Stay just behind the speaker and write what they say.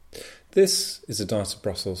This is a Data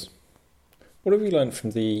Brussels. What have we learned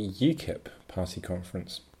from the UKIP party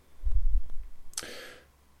conference?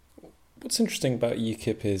 What's interesting about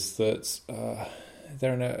UKIP is that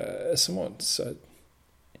they're in a somewhat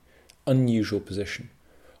unusual position.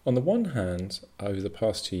 On the one hand, over the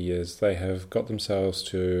past 2 years, they have got themselves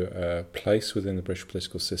to a place within the British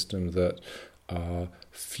political system that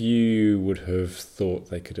few would have thought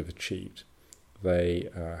they could have achieved. They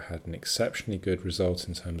had an exceptionally good result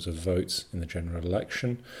in terms of votes in the general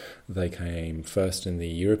election. They came first in the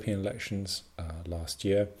European elections last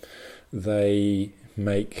year. They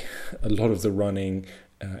make a lot of the running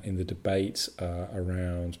in the debate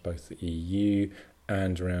around both the EU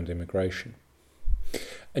and around immigration.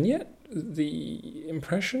 And yet, the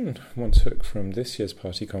impression one took from this year's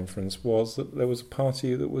party conference was that there was a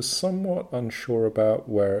party that was somewhat unsure about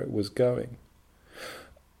where it was going.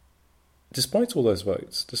 Despite all those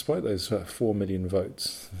votes, despite those 4 million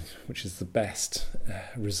votes, which is the best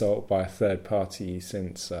result by a third party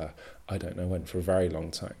since, I don't know when, for a very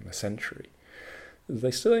long time, a century,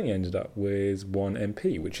 they still only ended up with one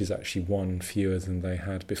MP, which is actually one fewer than they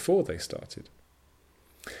had before they started.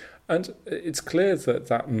 And it's clear that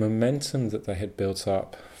that momentum that they had built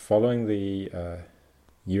up following the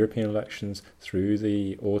European elections through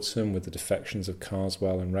the autumn with the defections of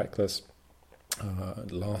Carswell and Reckless,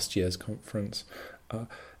 last year's conference,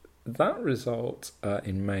 that result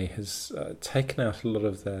in May has taken out a lot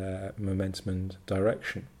of their momentum and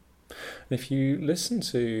direction. And if you listen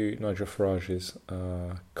to Nigel Farage's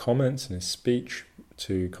comments and his speech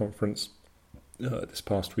to conference this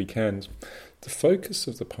past weekend, the focus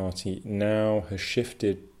of the party now has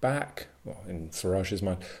shifted back, well, in Farage's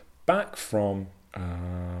mind, back from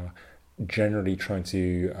generally trying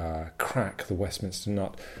to crack the Westminster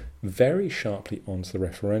nut very sharply onto the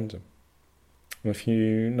referendum. And if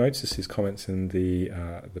you notice his comments in the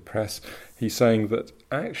press, he's saying that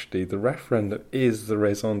actually the referendum is the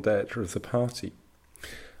raison d'etre of the party.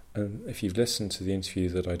 And if you've listened to the interview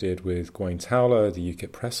that I did with Gwaine Towler, the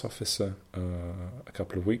UKIP press officer, a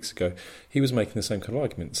couple of weeks ago, he was making the same kind of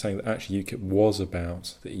argument, saying that actually UKIP was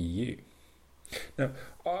about the EU. Now,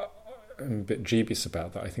 I'm a bit dubious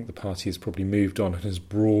about that. I think the party has probably moved on and has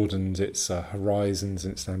broadened its horizons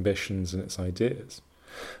and its ambitions and its ideas.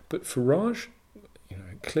 But Farage,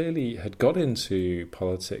 clearly had got into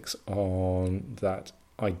politics on that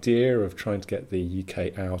idea of trying to get the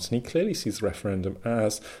UK out, and he clearly sees the referendum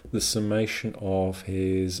as the summation of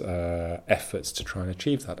his efforts to try and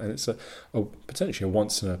achieve that, and it's a potentially a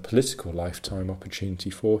once in a political lifetime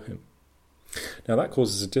opportunity for him. Now that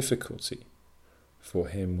causes a difficulty for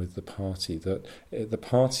him with the party, that the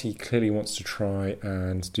party clearly wants to try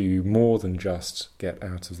and do more than just get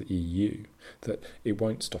out of the EU, that it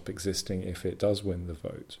won't stop existing if it does win the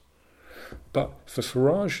vote. But for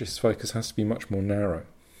Farage, his focus has to be much more narrow.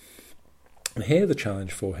 And here the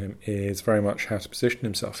challenge for him is very much how to position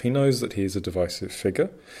himself. He knows that he is a divisive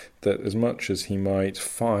figure, that as much as he might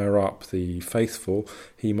fire up the faithful,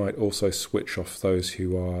 he might also switch off those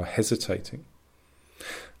who are hesitating.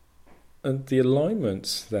 And the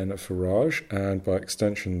alignment then of Farage, and by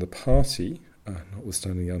extension the party,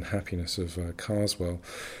 notwithstanding the unhappiness of Carswell,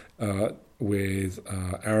 with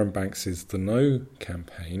Aaron Banks's The No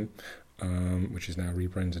campaign, which is now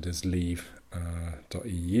rebranded as Leave.eu,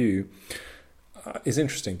 is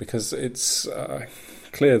interesting because it's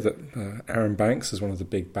clear that Aaron Banks, as one of the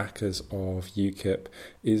big backers of UKIP,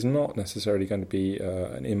 is not necessarily going to be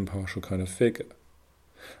an impartial kind of figure.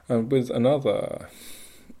 And with another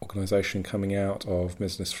organisation coming out of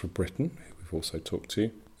Business for Britain, who we've also talked to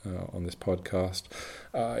on this podcast,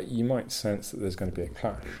 you might sense that there's going to be a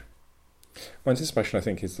clash. My anticipation, I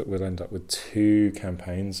think, is that we'll end up with two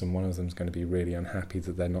campaigns, and one of them is going to be really unhappy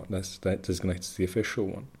that they're not designated as the official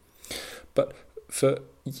one. But for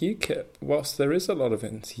UKIP, whilst there is a lot of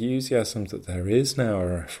enthusiasm that there is now a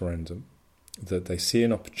referendum, that they see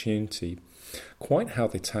an opportunity, quite how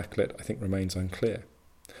they tackle it, I think, remains unclear.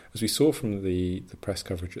 As we saw from the press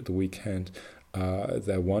coverage at the weekend,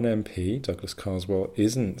 their one MP, Douglas Carswell,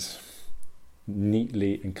 isn't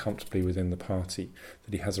neatly and comfortably within the party,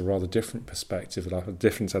 that he has a rather different perspective, a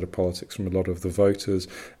different set of politics from a lot of the voters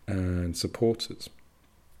and supporters.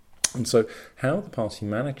 And so how the party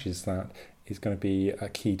manages that is going to be a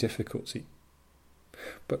key difficulty.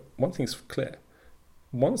 But one thing's clear.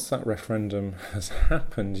 Once that referendum has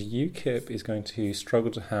happened, UKIP is going to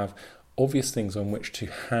struggle to have obvious things on which to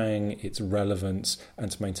hang its relevance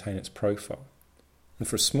and to maintain its profile. And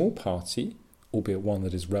for a small party, albeit one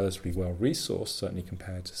that is relatively well-resourced, certainly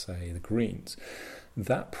compared to, say, the Greens,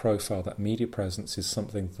 that profile, that media presence is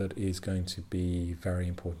something that is going to be very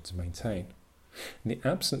important to maintain. In the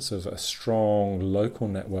absence of a strong local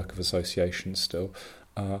network of associations still,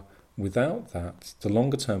 without that, the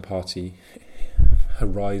longer-term party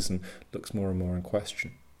horizon looks more and more in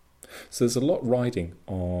question. So there's a lot riding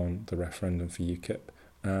on the referendum for UKIP,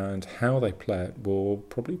 and how they play it will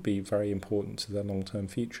probably be very important to their long-term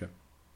future.